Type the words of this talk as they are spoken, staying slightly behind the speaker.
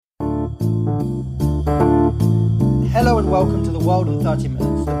Hello and welcome to The World in 30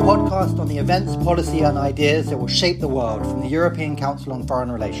 Minutes, the podcast on the events, policy and ideas that will shape the world from the European Council on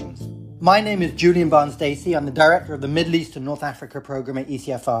Foreign Relations. My name is Julian Barnes-Dacey. I'm the director of the Middle East and North Africa program at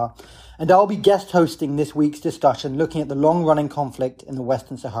ECFR, and I'll be guest hosting this week's discussion looking at the long-running conflict in the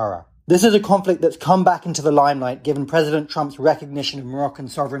Western Sahara. This is a conflict that's come back into the limelight given President Trump's recognition of Moroccan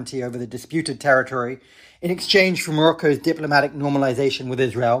sovereignty over the disputed territory in exchange for Morocco's diplomatic normalization with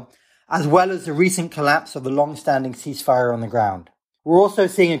Israel, as well as the recent collapse of the long-standing ceasefire on the ground. We're also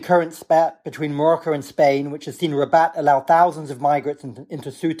seeing a current spat between Morocco and Spain, which has seen Rabat allow thousands of migrants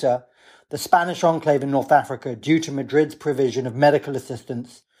into Ceuta, the Spanish enclave in North Africa, due to Madrid's provision of medical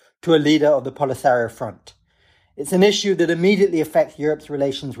assistance to a leader of the Polisario Front. It's an issue that immediately affects Europe's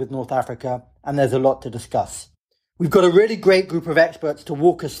relations with North Africa, and there's a lot to discuss. We've got a really great group of experts to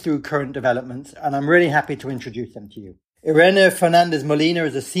walk us through current developments, and I'm really happy to introduce them to you. Irene Fernandez Molina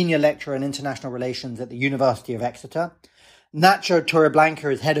is a senior lecturer in international relations at the University of Exeter. Nacho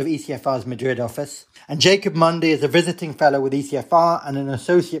Torreblanca is head of ECFR's Madrid office. And Jacob Mundy is a visiting fellow with ECFR and an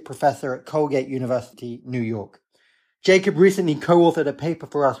associate professor at Colgate University, New York. Jacob recently co-authored a paper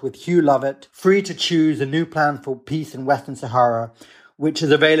for us with Hugh Lovett, Free to Choose, a New Plan for Peace in Western Sahara, which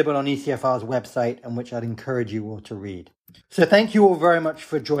is available on ECFR's website and which I'd encourage you all to read. So thank you all very much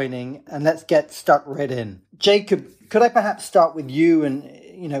for joining, and let's get stuck right in. Jacob, could I perhaps start with you,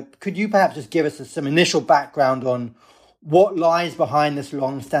 and could you perhaps just give us some initial background on what lies behind this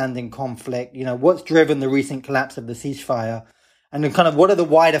long-standing conflict? What's driven the recent collapse of the ceasefire, and then kind of what are the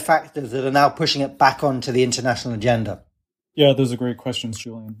wider factors that are now pushing it back onto the international agenda? Yeah, those are great questions,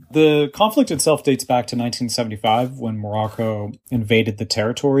 Julian. The conflict itself dates back to 1975 when Morocco invaded the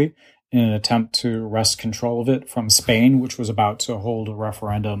territory in an attempt to wrest control of it from Spain, which was about to hold a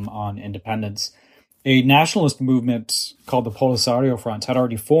referendum on independence. A nationalist movement called the Polisario Front had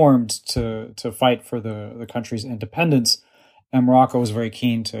already formed to fight for the country's independence, and Morocco was very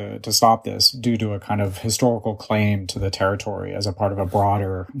keen to stop this due to a kind of historical claim to the territory as a part of a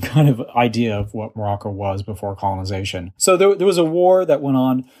broader kind of idea of what Morocco was before colonization. So there was a war that went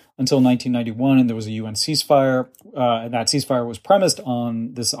on until 1991, and there was a UN ceasefire, and that ceasefire was premised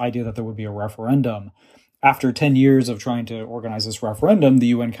on this idea that there would be a referendum. After 10 years of trying to organize this referendum, the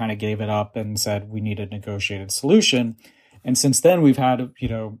UN kind of gave it up and said we need a negotiated solution. And since then, we've had,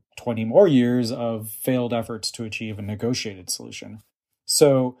 20 more years of failed efforts to achieve a negotiated solution.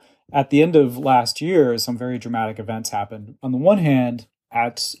 So at the end of last year, some very dramatic events happened. On the one hand,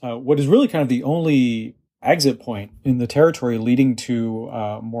 at what is really kind of the only exit point in the territory leading to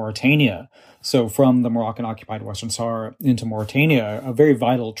Mauritania. So from the Moroccan-occupied Western Sahara into Mauritania, a very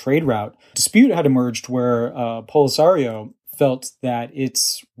vital trade route, dispute had emerged where Polisario felt that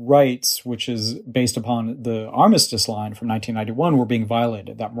its rights, which is based upon the armistice line from 1991, were being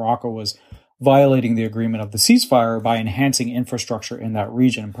violated, that Morocco was violating the agreement of the ceasefire by enhancing infrastructure in that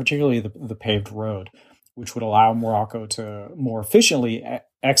region, particularly the paved road, which would allow Morocco to more efficiently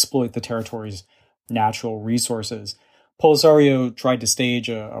exploit the territory's natural resources. Polisario tried to stage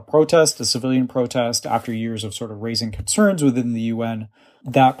a protest, a civilian protest, after years of sort of raising concerns within the UN.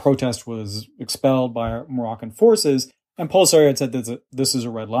 That protest was expelled by Moroccan forces, and Polisario had said that this is a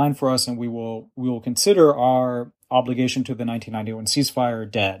red line for us, and we will consider our obligation to the 1991 ceasefire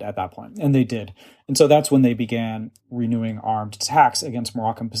dead at that point. And they did. And so that's when they began renewing armed attacks against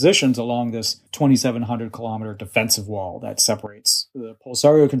Moroccan positions along this 2,700-kilometer defensive wall that separates the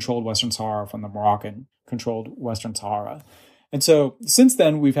Polisario-controlled Western Sahara from the Moroccan-controlled Western Sahara. And so since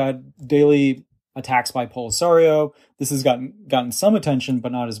then, we've had daily attacks by Polisario. This has gotten some attention,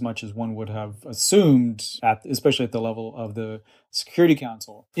 but not as much as one would have assumed, especially at the level of the Security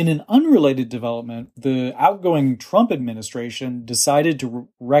Council. In an unrelated development, the outgoing Trump administration decided to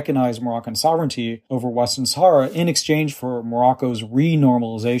recognize Moroccan sovereignty over Western Sahara in exchange for Morocco's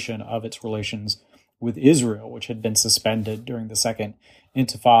renormalization of its relations with Israel, which had been suspended during the Second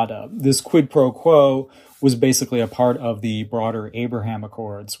Intifada. This quid pro quo was basically a part of the broader Abraham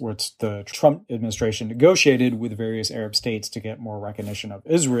Accords, which the Trump administration negotiated with various Arab states to get more recognition of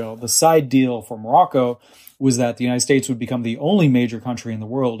Israel. The side deal for Morocco was that the United States would become the only major country in the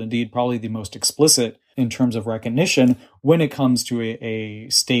world, indeed probably the most explicit in terms of recognition, when it comes to a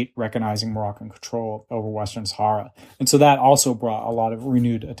state recognizing Moroccan control over Western Sahara. And so that also brought a lot of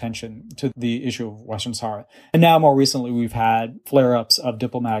renewed attention to the issue of Western Sahara. And now more recently, we've had flare-ups of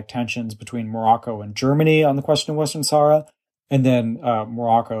diplomatic tensions between Morocco and Germany on the question of Western Sahara, and then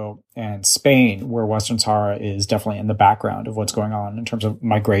Morocco and Spain, where Western Sahara is definitely in the background of what's going on in terms of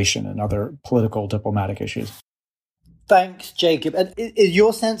migration and other political diplomatic issues. Thanks, Jacob. And is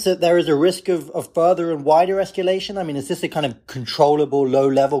your sense that there is a risk of further and wider escalation? I mean, is this a kind of controllable,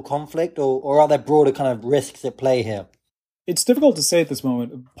 low-level conflict, or are there broader kind of risks at play here? It's difficult to say at this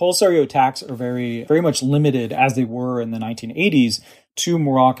moment. Polisario attacks are very, very much limited, as they were in the 1980s, to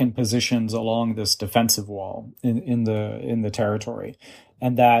Moroccan positions along this defensive wall in the territory.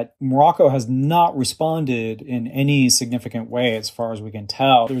 And that Morocco has not responded in any significant way, as far as we can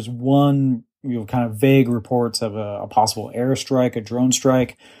tell. There's one kind of vague reports of a possible airstrike, a drone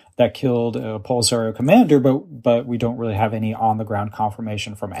strike that killed a Polisario commander, but we don't really have any on-the-ground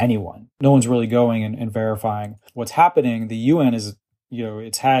confirmation from anyone. No one's really going and verifying what's happening. The UN is,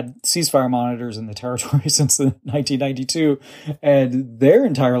 it's had ceasefire monitors in the territory since 1992, and they're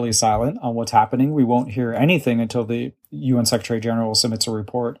entirely silent on what's happening. We won't hear anything until the UN Secretary General submits a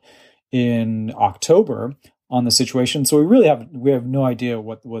report in October on the situation. So we have no idea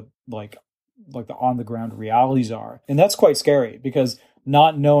what the on-the-ground realities are. And that's quite scary, because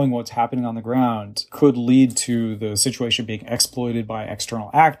not knowing what's happening on the ground could lead to the situation being exploited by external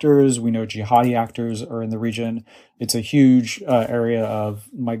actors. We know jihadi actors are in the region. It's a huge area of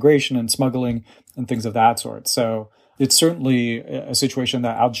migration and smuggling and things of that sort. So it's certainly a situation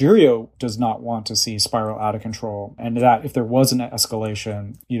that Algeria does not want to see spiral out of control. And that if there was an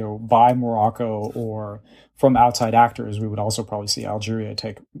escalation, by Morocco or from outside actors, we would also probably see Algeria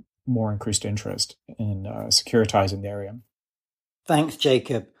take more increased interest in securitizing the area. Thanks,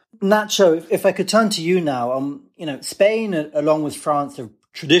 Jacob. Nacho, if I could turn to you now, Spain, along with France, have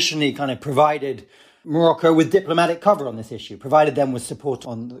traditionally kind of provided Morocco with diplomatic cover on this issue, provided them with support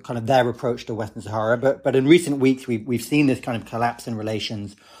on kind of their approach to Western Sahara. But in recent weeks, we've seen this kind of collapse in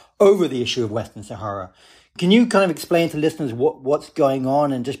relations over the issue of Western Sahara. Can you kind of explain to listeners what's going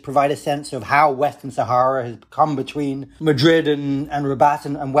on and just provide a sense of how Western Sahara has come between Madrid and Rabat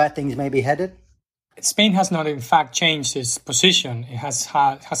and where things may be headed? Spain has not, in fact, changed its position. It has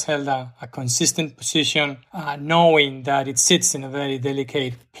held a consistent position, knowing that it sits in a very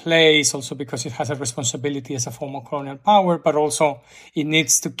delicate place, also because it has a responsibility as a former colonial power, but also it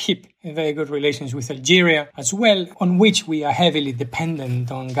needs to keep very good relations with Algeria as well, on which we are heavily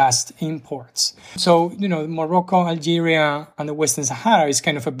dependent on gas imports. So, Morocco, Algeria, and the Western Sahara is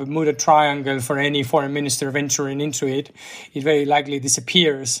kind of a Bermuda Triangle for any foreign minister venturing into it. It very likely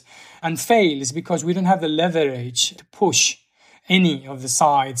disappears and fails because we don't have the leverage to push any of the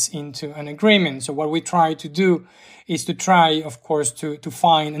sides into an agreement. So what we try to do is to try, of course, to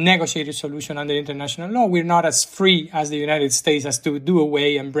find a negotiated solution under international law. We're not as free as the United States as to do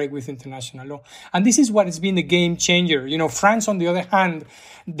away and break with international law. And this is what has been the game changer. France, on the other hand,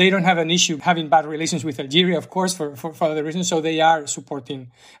 they don't have an issue having bad relations with Algeria, of course, for other reasons. So they are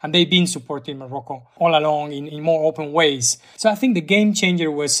supporting, and they've been supporting Morocco all along in more open ways. So I think the game changer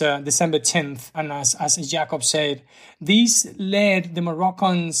was December 10th. And as Jacob said, these led the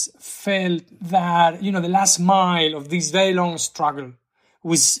Moroccans felt that, the last mile of this very long struggle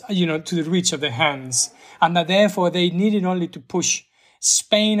was, to the reach of their hands. And that therefore they needed only to push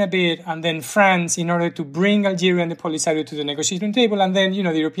Spain a bit, and then France, in order to bring Algeria and the Polisario to the negotiating table. And then,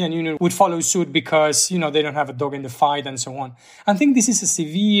 the European Union would follow suit because, they don't have a dog in the fight and so on. I think this is a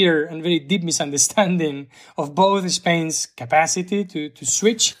severe and very deep misunderstanding of both Spain's capacity to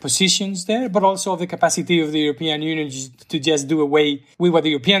switch positions there, but also of the capacity of the European Union to just do away with what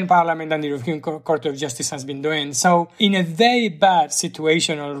the European Parliament and the European Court of Justice has been doing. So in a very bad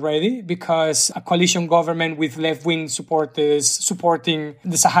situation already, because a coalition government with left-wing supporters supporting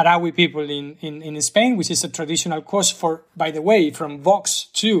the Sahrawi people in Spain, which is a traditional cause for, by the way, from Vox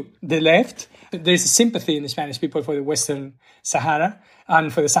to the left. There's a sympathy in the Spanish people for the Western Sahara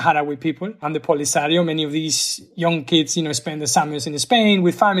and for the Sahrawi people and the Polisario. Many of these young kids, spend the summers in Spain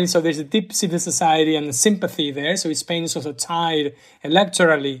with families. So there's a deep civil society and sympathy there. So Spain is also tied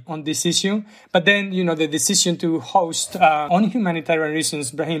electorally on this issue. But then, the decision to host, on humanitarian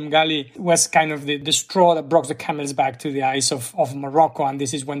reasons, Brahim Ghali was kind of the straw that broke the camel's back to the eyes of Morocco. And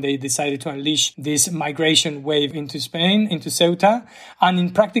this is when they decided to unleash this migration wave into Spain, into Ceuta. And in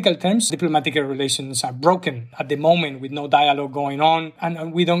practical terms, diplomatic relations are broken at the moment with no dialogue going on.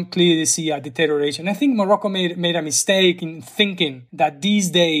 And we don't clearly see a deterioration. I think Morocco made a mistake in thinking that these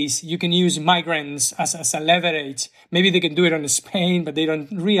days you can use migrants as a leverage. Maybe they can do it on Spain, but they don't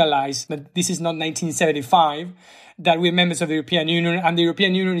realize that this is not 1975, that we're members of the European Union, and the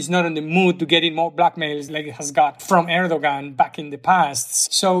European Union is not in the mood to get in more blackmails like it has got from Erdogan back in the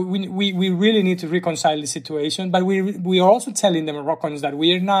past. So we really need to reconcile the situation, but we are also telling the Moroccans that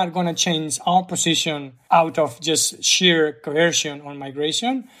we are not going to change our position out of just sheer coercion on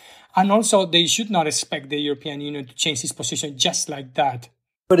migration. And also, they should not expect the European Union to change its position just like that.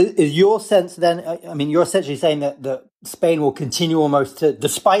 But is your sense then, I mean, you're essentially saying that Spain will continue almost to,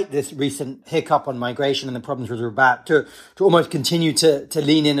 despite this recent hiccup on migration and the problems with Rabat, to almost continue to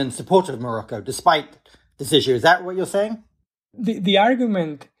lean in support of Morocco, despite this issue. Is that what you're saying? The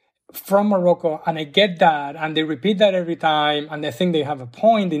argument from Morocco, and I get that, and they repeat that every time, and I think they have a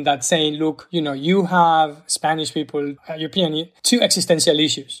point in that, saying, look, you have Spanish people, European, two existential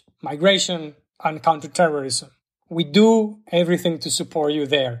issues, migration and counterterrorism. We do everything to support you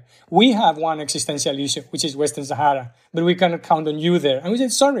there. We have one existential issue, which is Western Sahara, but we cannot count on you there. And we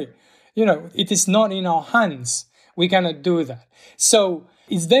said, sorry, it is not in our hands. We cannot do that. So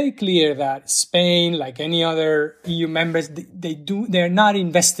it's very clear that Spain, like any other EU members, they're not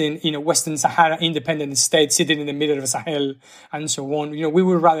investing in a Western Sahara independent state sitting in the middle of Sahel and so on. We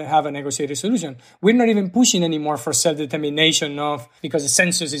would rather have a negotiated solution. We're not even pushing anymore for self-determination because the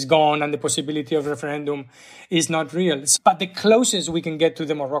census is gone and the possibility of referendum is not real. But the closest we can get to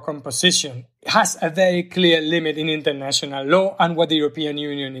the Moroccan position has a very clear limit in international law and what the European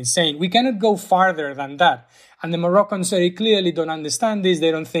Union is saying. We cannot go farther than that. And the Moroccans very clearly don't understand this.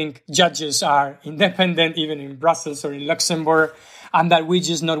 They don't think judges are independent, even in Brussels or in Luxembourg, and that we're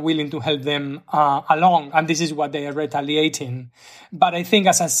just not willing to help them along. And this is what they are retaliating. But I think,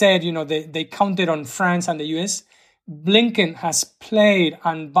 as I said, they counted on France and the US. Blinken has played,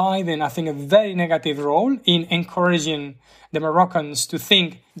 and Biden, I think, a very negative role in encouraging the Moroccans to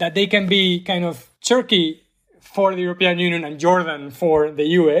think that they can be kind of Turkey for the European Union and Jordan for the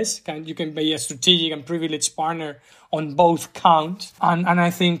US. You can be a strategic and privileged partner on both counts. And I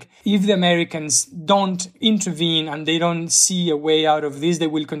think if the Americans don't intervene and they don't see a way out of this, they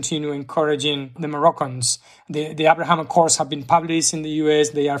will continue encouraging the Moroccans. The Abraham Accords have been published in the US.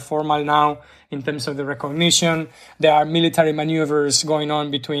 They are formal now in terms of the recognition. There are military maneuvers going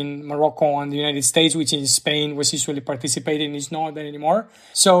on between Morocco and the United States, which in Spain was usually participating, is not there anymore.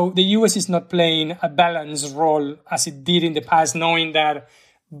 So the US is not playing a balanced role as it did in the past, knowing that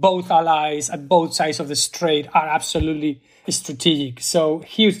both allies at both sides of the strait are absolutely strategic. So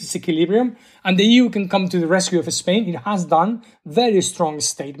here's this equilibrium. And the EU can come to the rescue of Spain. It has done very strong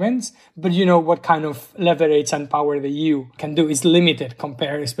statements, but what kind of leverage and power the EU can do is limited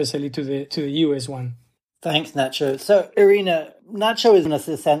compared especially to the US one. Thanks, Nacho. So, Irina, Nacho is in a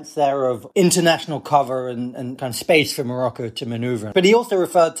sense there of international cover and kind of space for Morocco to maneuver. But he also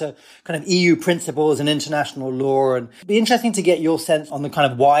referred to kind of EU principles and international law. And it'd be interesting to get your sense on the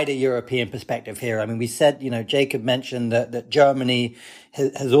kind of wider European perspective here. I mean, we said, Jacob mentioned that Germany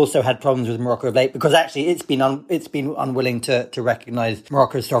has also had problems with Morocco of late because actually it's been unwilling to recognize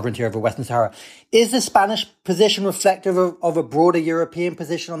Morocco's sovereignty over Western Sahara. Is the Spanish position reflective of a broader European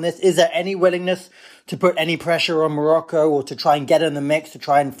position on this? Is there any willingness to put any pressure on Morocco or to try and get in the mix to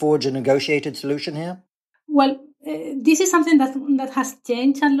try and forge a negotiated solution here? Well, this is something that has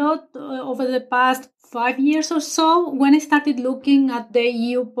changed a lot over the past 5 years or so. When I started looking at the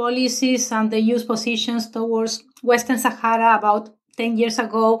EU policies and the EU's positions towards Western Sahara about 10 years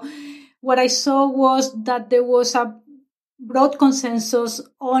ago, what I saw was that there was a broad consensus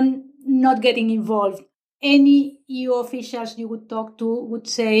on not getting involved. Any EU officials you would talk to would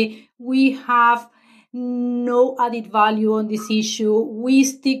say, we have no added value on this issue. We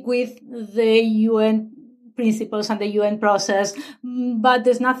stick with the UN principles and the UN process, but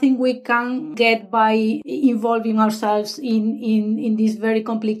there's nothing we can get by involving ourselves in this very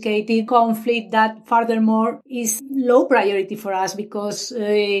complicated conflict that furthermore is low priority for us because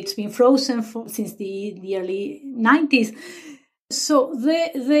it's been frozen since the early 90s. So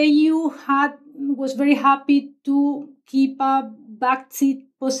the EU was very happy to keep a backseat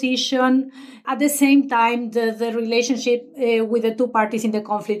position. At the same time, the relationship with the two parties in the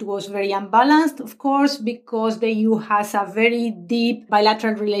conflict was very unbalanced, of course, because the EU has a very deep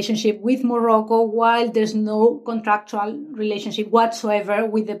bilateral relationship with Morocco, while there's no contractual relationship whatsoever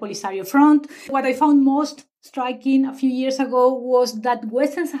with the Polisario Front. What I found most striking a few years ago was that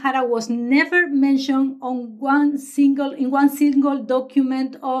Western Sahara was never mentioned in one single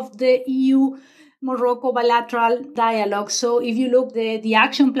document of the EU Morocco bilateral dialogue. So if you look the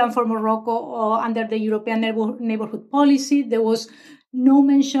action plan for Morocco under the European neighborhood policy, there was no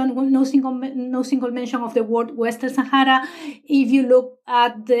single mention of the word Western Sahara. If you look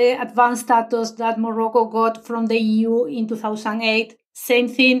at the advanced status that Morocco got from the EU in 2008, same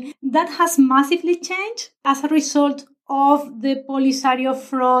thing. That has massively changed as a result of the Polisario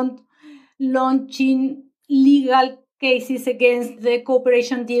Front launching legal cases against the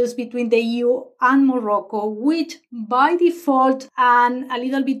cooperation deals between the EU and Morocco, which by default and a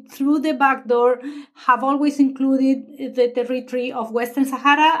little bit through the back door have always included the territory of Western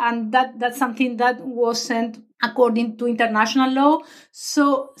Sahara, and that's something that wasn't according to international law.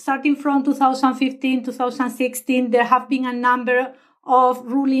 So starting from 2015, 2016, there have been a number of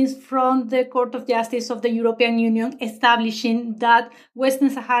rulings from the Court of Justice of the European Union establishing that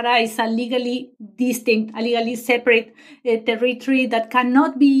Western Sahara is a legally distinct, a legally separate territory that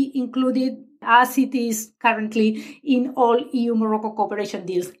cannot be included as it is currently in all EU-Morocco cooperation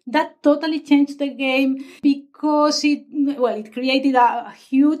deals. That totally changed the game because it created a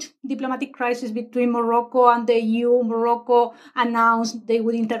huge diplomatic crisis between Morocco and the EU. Morocco announced they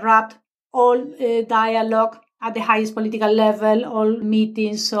would interrupt all dialogue at the highest political level, all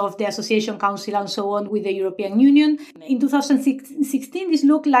meetings of the Association Council and so on with the European Union. In 2016, this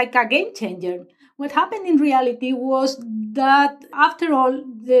looked like a game changer. What happened in reality was that, after all,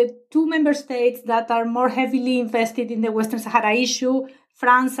 the two member states that are more heavily invested in the Western Sahara issue,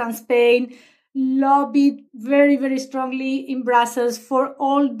 France and Spain, lobbied very, very strongly in Brussels for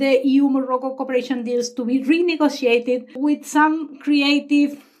all the EU-Morocco cooperation deals to be renegotiated with some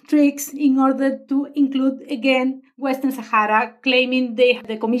creative tricks in order to include again Western Sahara, claiming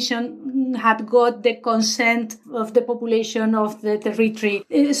the Commission had got the consent of the population of the territory.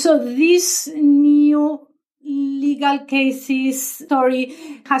 So this new legal cases story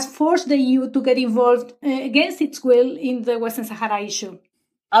has forced the EU to get involved against its will in the Western Sahara issue.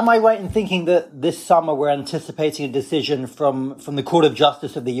 Am I right in thinking that this summer we're anticipating a decision from the Court of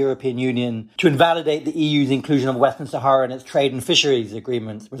Justice of the European Union to invalidate the EU's inclusion of Western Sahara in its trade and fisheries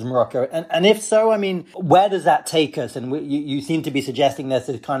agreements with Morocco? And if so, I mean, where does that take us? And you seem to be suggesting there's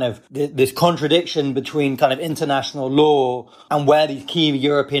this kind of this contradiction between kind of international law and where these key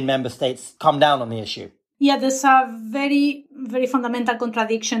European member states come down on the issue. Yeah, there's a very, very fundamental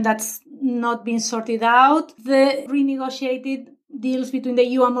contradiction that's not been sorted out. The renegotiated deals between the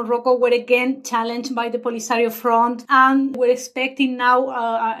EU and Morocco were again challenged by the Polisario Front, and we're expecting now,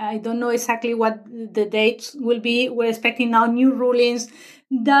 I don't know exactly what the dates will be, we're expecting now new rulings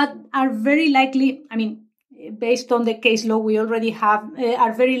that are very likely, based on the case law we already have,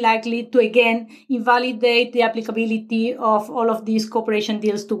 are very likely to again invalidate the applicability of all of these cooperation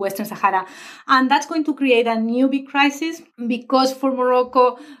deals to Western Sahara. And that's going to create a new big crisis because for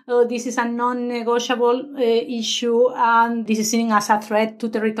Morocco, this is a non-negotiable issue and this is seen as a threat to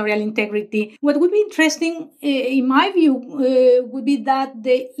territorial integrity. What would be interesting, in my view, would be that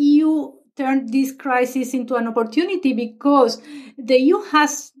the EU turned this crisis into an opportunity because the EU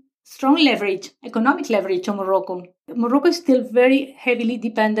has strong leverage, economic leverage on Morocco. Morocco is still very heavily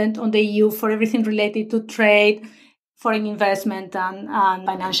dependent on the EU for everything related to trade, foreign investment and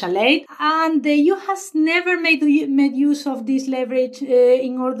financial aid. And the EU has never made use of this leverage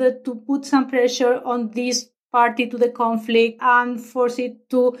in order to put some pressure on this party to the conflict and force it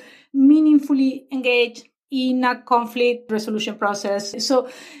to meaningfully engage in a conflict resolution process. So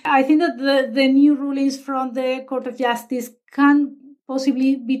I think that the new rulings from the Court of Justice can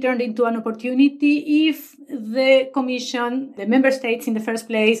possibly be turned into an opportunity if the Commission, the member states in the first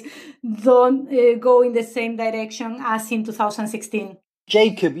place, don't go in the same direction as in 2016.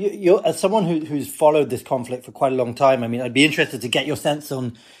 Jacob, you're as someone who's followed this conflict for quite a long time, I'd be interested to get your sense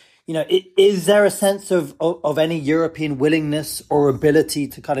on, is there a sense of any European willingness or ability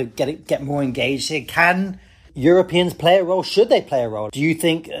to kind of get more engaged here? Can Europeans play a role? Should they play a role? Do you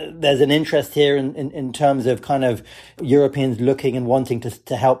think there's an interest here in terms of kind of Europeans looking and wanting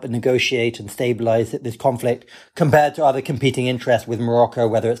to help negotiate and stabilize this conflict compared to other competing interests with Morocco,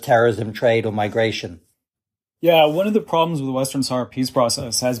 whether it's terrorism, trade or migration? Yeah, one of the problems with the Western Sahara peace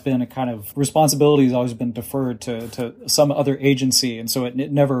process has been a kind of responsibility has always been deferred to some other agency. And so it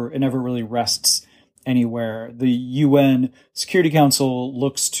never really rests anywhere. The UN Security Council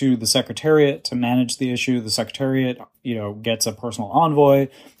looks to the Secretariat to manage the issue. The Secretariat, gets a personal envoy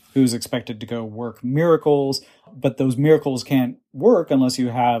who's expected to go work miracles, but those miracles can't work unless you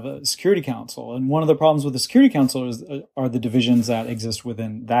have a Security Council. And one of the problems with the Security Council are the divisions that exist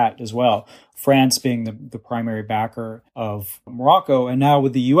within that as well. France being the primary backer of Morocco, and now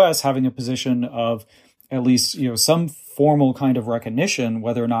with the US having a position of at least, some formal kind of recognition,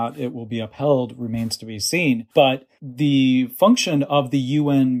 whether or not it will be upheld remains to be seen. But the function of the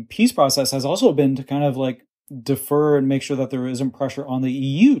UN peace process has also been to kind of like defer and make sure that there isn't pressure on the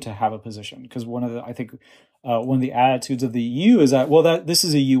EU to have a position. Because one of the attitudes of the EU is that this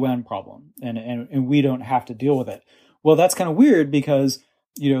is a UN problem and we don't have to deal with it. Well, that's kind of weird because,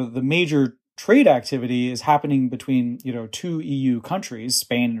 the major trade activity is happening between, two EU countries,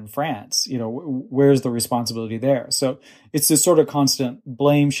 Spain and France. Where's the responsibility there? So it's this sort of constant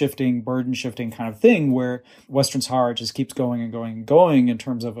blame shifting, burden shifting kind of thing where Western Sahara just keeps going and going and going in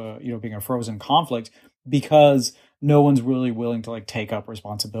terms of being a frozen conflict because no one's really willing to take up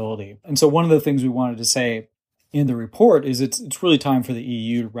responsibility. And so one of the things we wanted to say in the report is it's really time for the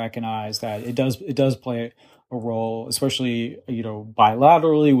EU to recognize that it does play a role, especially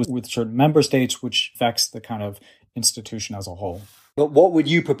bilaterally with certain member states, which affects the kind of institution as a whole. But what would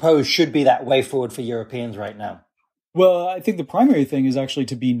you propose should be that way forward for Europeans right now? Well, I think the primary thing is actually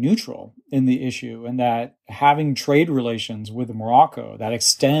to be neutral in the issue, and that having trade relations with Morocco that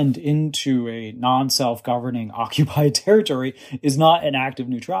extend into a non-self-governing occupied territory is not an act of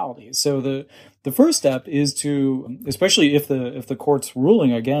neutrality. So the first step is to, especially if the court's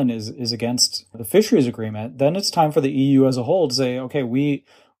ruling again is against the fisheries agreement, then it's time for the EU as a whole to say, okay, we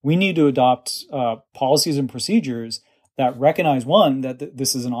need to adopt policies and procedures that recognize, one, that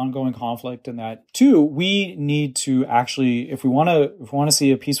this is an ongoing conflict, and that, two, we need to actually, if we want to see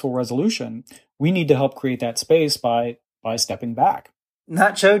a peaceful resolution, we need to help create that space by stepping back.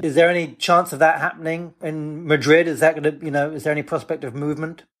 Nacho, is there any chance of that happening in Madrid? Is that going to, is there any prospect of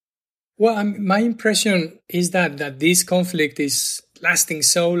movement? Well, my impression is that this conflict is lasting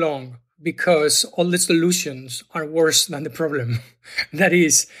so long because all the solutions are worse than the problem. That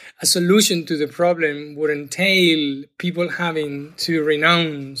is, a solution to the problem would entail people having to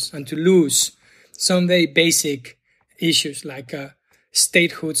renounce and to lose some very basic issues like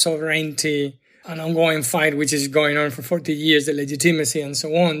statehood, sovereignty, an ongoing fight which is going on for 40 years, the legitimacy and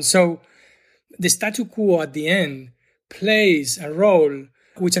so on. So the statu quo at the end plays a role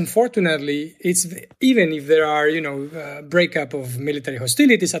which unfortunately, it's even if there are, breakup of military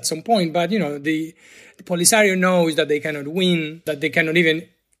hostilities at some point, but, the Polisario knows that they cannot win, that they cannot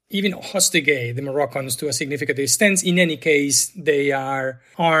even hostigate the Moroccans to a significant extent. In any case, they are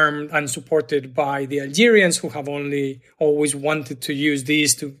armed and supported by the Algerians, who have only always wanted to use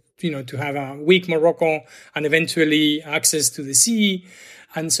these to have a weak Morocco and eventually access to the sea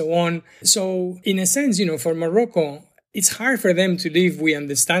and so on. So in a sense, for Morocco, it's hard for them to live with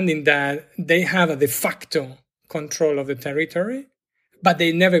understanding that they have a de facto control of the territory, but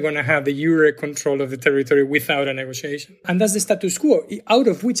they're never going to have the jure control of the territory without a negotiation. And that's the status quo, out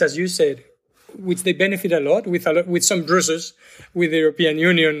of which, as you said, which they benefit a lot, with some bruises with the European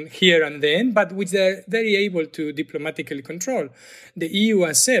Union here and then, but which they're very able to diplomatically control. The EU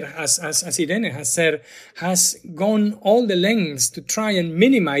has said, as Irene has said, has gone all the lengths to try and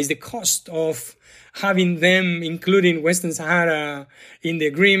minimize the cost of having them, including Western Sahara, in the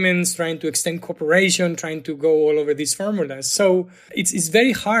agreements, trying to extend cooperation, trying to go all over these formulas. So it's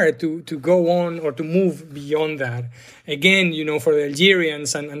very hard to go on or to move beyond that. Again, for the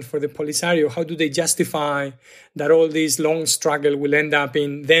Algerians and for the Polisario, how do they justify that all this long struggle will end up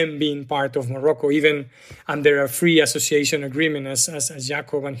in them being part of Morocco, even under a free association agreement, as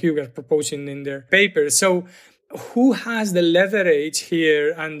Jacob and Hugh are proposing in their paper? So who has the leverage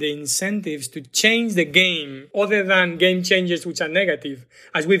here and the incentives to change the game other than game changers which are negative,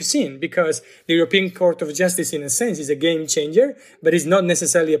 as we've seen? Because the European Court of Justice, in a sense, is a game changer, but it's not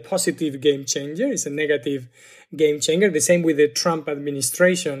necessarily a positive game changer. It's a negative game changer. The same with the Trump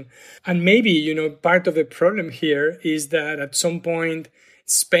administration. And maybe, part of the problem here is that at some point,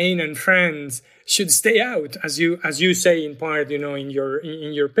 Spain and France should stay out, as you say in part, in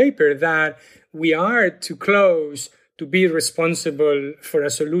your paper, that we are too close to be responsible for a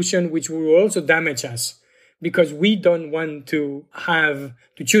solution which will also damage us, because we don't want to have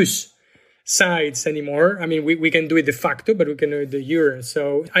to choose sides anymore. I mean, we can do it de facto, but we can do it de jure.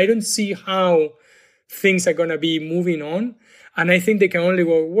 So I don't see how things are going to be moving on. And I think they can only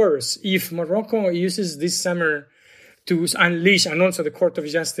go worse. If Morocco uses this summer to unleash, and also the Court of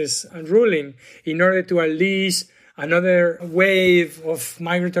Justice ruling, in order to unleash another wave of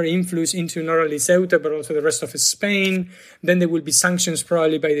migratory influx into not only Ceuta, but also the rest of Spain. Then there will be sanctions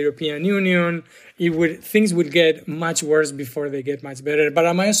probably by the European Union. Things will get much worse before they get much better. But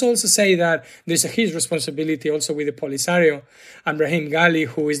I must also say that there's a huge responsibility also with the Polisario and Brahim Ghali,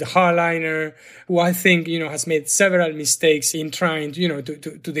 who is the hardliner, who I think, has made several mistakes in trying,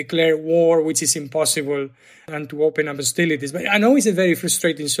 to declare war, which is impossible, and to open up hostilities. But I know it's a very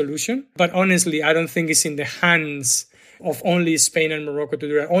frustrating solution, but honestly, I don't think it's in the hands of only Spain and Morocco to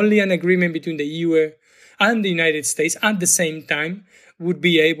do that. Only an agreement between the EU and the United States at the same time would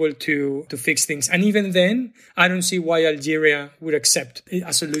be able to fix things. And even then, I don't see why Algeria would accept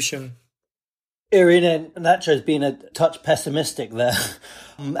a solution. Irene, Nacho has been a touch pessimistic there.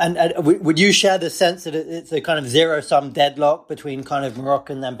 And would you share the sense that it's a kind of zero-sum deadlock between kind of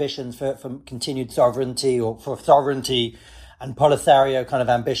Moroccan ambitions for continued sovereignty, or for sovereignty, and Polisario kind of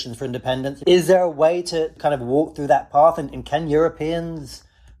ambitions for independence? Is there a way to kind of walk through that path? And can Europeans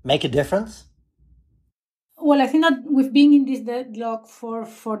make a difference? Well, I think that we've been in this deadlock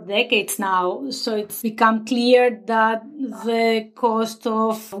for decades now. So it's become clear that the cost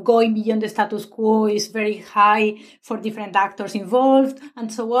of going beyond the status quo is very high for different actors involved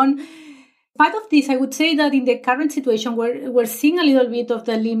and so on. Part of this, I would say that in the current situation, we're seeing a little bit of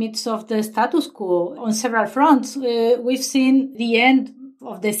the limits of the status quo on several fronts. We've seen the end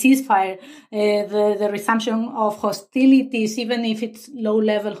of the ceasefire, the resumption of hostilities, even if it's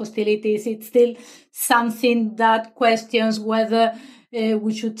low-level hostilities, it's still something that questions whether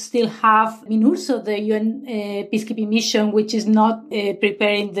we should still have MINURSO, the UN peacekeeping mission, which is not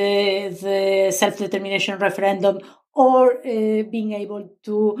preparing the self-determination referendum or being able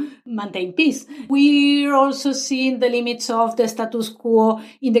to maintain peace. We're also seeing the limits of the status quo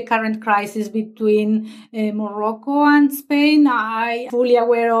in the current crisis between Morocco and Spain. I'm fully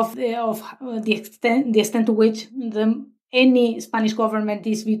aware of the extent to which any Spanish government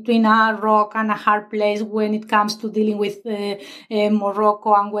is between a rock and a hard place when it comes to dealing with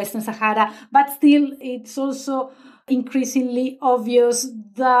Morocco and Western Sahara. But still, it's also increasingly obvious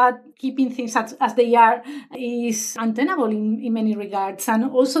that keeping things as they are is untenable in many regards.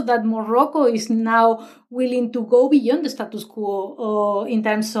 And also that Morocco is now willing to go beyond the status quo in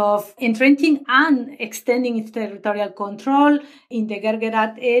terms of entrenching and extending its territorial control in the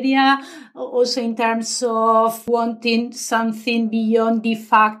Gergerat area, also in terms of wanting something beyond de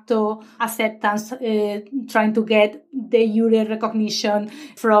facto acceptance, trying to get de jure recognition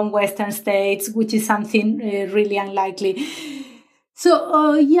from Western states, which is something really unlikely.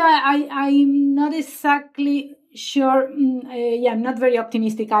 So, I'm not exactly sure. I'm not very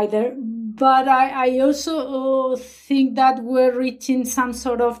optimistic either. But I also think that we're reaching some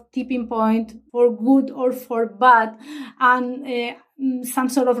sort of tipping point for good or for bad, and some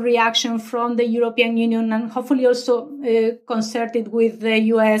sort of reaction from the European Union and hopefully also concerted with the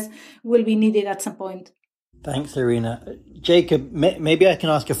US will be needed at some point. Thanks, Irina. Jacob, maybe I can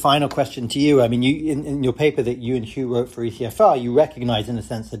ask a final question to you. I mean, you in your paper that you and Hugh wrote for ECFR, you recognize, in a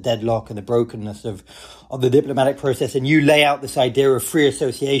sense, the deadlock and the brokenness of the diplomatic process, and you lay out this idea of free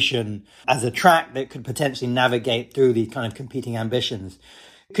association as a track that could potentially navigate through these kind of competing ambitions.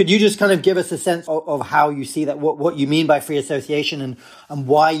 Could you just kind of give us a sense of how you see that, what you mean by free association and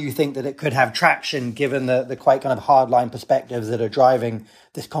why you think that it could have traction given the quite kind of hardline perspectives that are driving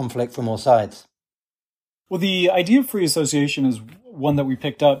this conflict from all sides? Well, the idea of free association is one that we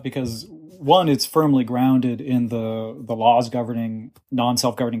picked up because, one, it's firmly grounded in the laws governing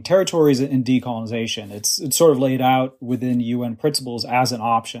non-self-governing territories and decolonization. It's sort of laid out within UN principles as an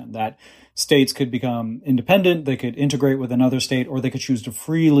option that states could become independent, they could integrate with another state, or they could choose to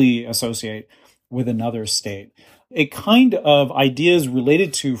freely associate with another state. A kind of ideas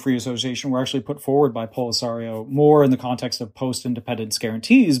related to free association were actually put forward by Polisario more in the context of post-independence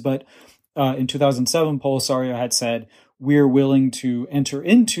guarantees, but in 2007, Polisario had said, we're willing to enter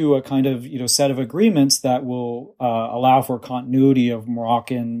into a kind of set of agreements that will allow for continuity of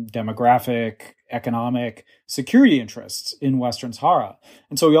Moroccan demographic, economic, security interests in Western Sahara.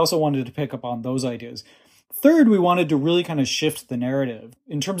 And so we also wanted to pick up on those ideas. Third, we wanted to really kind of shift the narrative.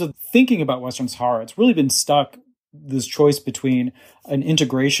 In terms of thinking about Western Sahara, it's really been stuck, this choice between an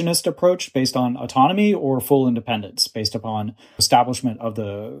integrationist approach based on autonomy or full independence based upon establishment of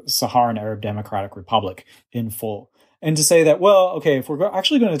the Saharan Arab Democratic Republic in full. And to say that, well, okay, if we're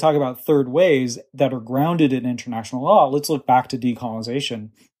actually going to talk about third ways that are grounded in international law, let's look back to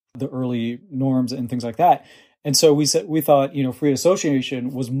decolonization, the early norms and things like that. And so we thought, free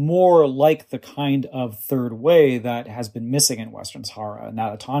association was more like the kind of third way that has been missing in Western Sahara. And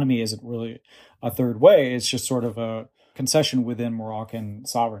that autonomy isn't really a third way. It's just sort of a concession within Moroccan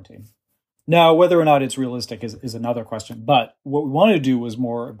sovereignty. Now, whether or not it's realistic is another question. But what we wanted to do was,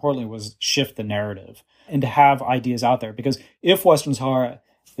 more importantly, was shift the narrative and to have ideas out there. Because if Western Sahara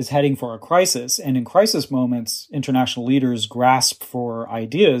is heading for a crisis, and in crisis moments, international leaders grasp for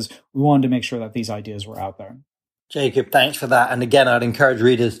ideas, we wanted to make sure that these ideas were out there. Jacob, thanks for that. And again, I'd encourage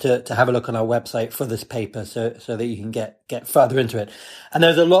readers to have a look on our website for this paper so that you can get further into it. And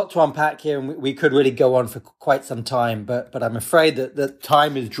there's a lot to unpack here, and we could really go on for quite some time, but I'm afraid that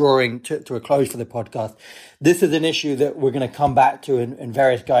time is drawing to a close for the podcast. This is an issue that we're going to come back to in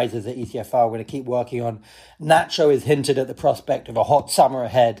various guises at ECFR. We're going to keep working on. Nacho has hinted at the prospect of a hot summer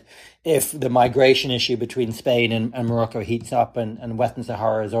ahead if the migration issue between Spain and Morocco heats up, and Western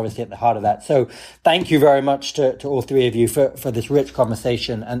Sahara is obviously at the heart of that. So thank you very much to all three of you for this rich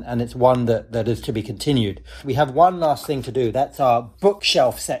conversation, and it's one that is to be continued. We have one last thing to do. That's our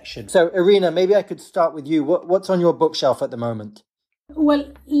bookshelf section. So Irina, maybe I could start with you. What's on your bookshelf at the moment?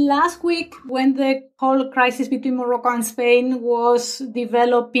 Well, last week, when the whole crisis between Morocco and Spain was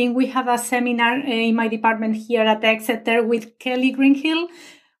developing, we had a seminar in my department here at Exeter with Kelly Greenhill,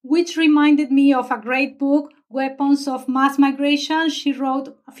 which reminded me of a great book, Weapons of Mass Migration. She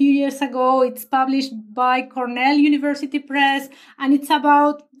wrote a few years ago. It's published by Cornell University Press, and it's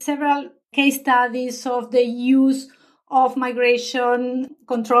about several case studies of the use of migration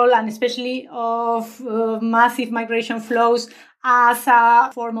control and especially of massive migration flows as a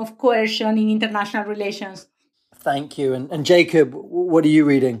form of coercion in international relations. Thank you. And Jacob, what are you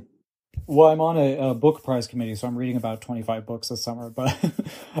reading? Well, I'm on a book prize committee, so I'm reading about 25 books this summer. But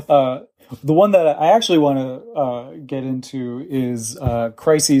the one that I actually want to get into is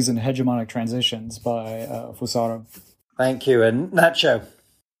Crises and Hegemonic Transitions by Fusaro. Thank you. And Nacho?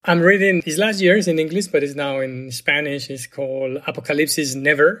 I'm reading his last years in English, but it's now in Spanish. It's called Apocalypse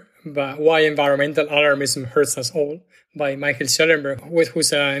Never, but Why Environmental Alarmism Hurts Us All, by Michael Schellenberg,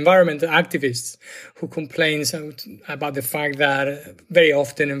 who's an environmental activist who complains about the fact that very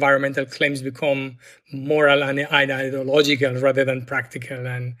often environmental claims become moral and ideological rather than practical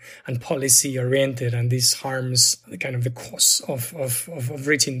and policy-oriented, and this harms kind of the cause of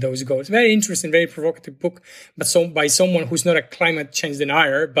reaching those goals. Very interesting, very provocative book, but by someone who's not a climate change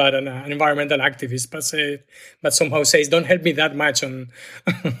denier, but an environmental activist, but somehow says, don't help me that much on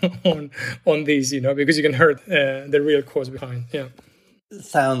on this, because you can hurt the real cause behind. Yeah.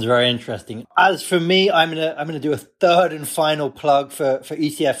 Sounds very interesting. As for me, I'm gonna do a third and final plug for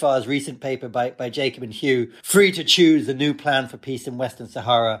ECFR's recent paper by Jacob and Hugh, Free to Choose: A New Plan for Peace in Western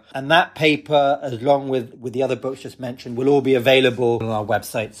Sahara. And that paper, along with the other books just mentioned, will all be available on our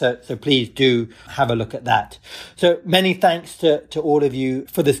website. So please do have a look at that. So many thanks to all of you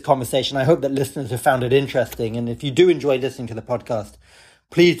for this conversation. I hope that listeners have found it interesting. And if you do enjoy listening to the podcast,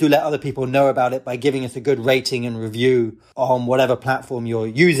 please do let other people know about it by giving us a good rating and review on whatever platform you're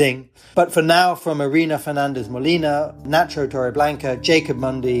using. But for now, from Irina Fernandez Molina, Nacho Torreblanca, Jacob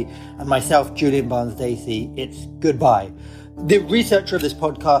Mundy, and myself, Julian Barnes-Dacey, it's goodbye. The researcher of this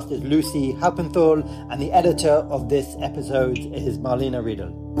podcast is Lucy Haupenthal, and the editor of this episode is Marlena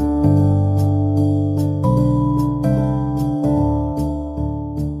Riedel.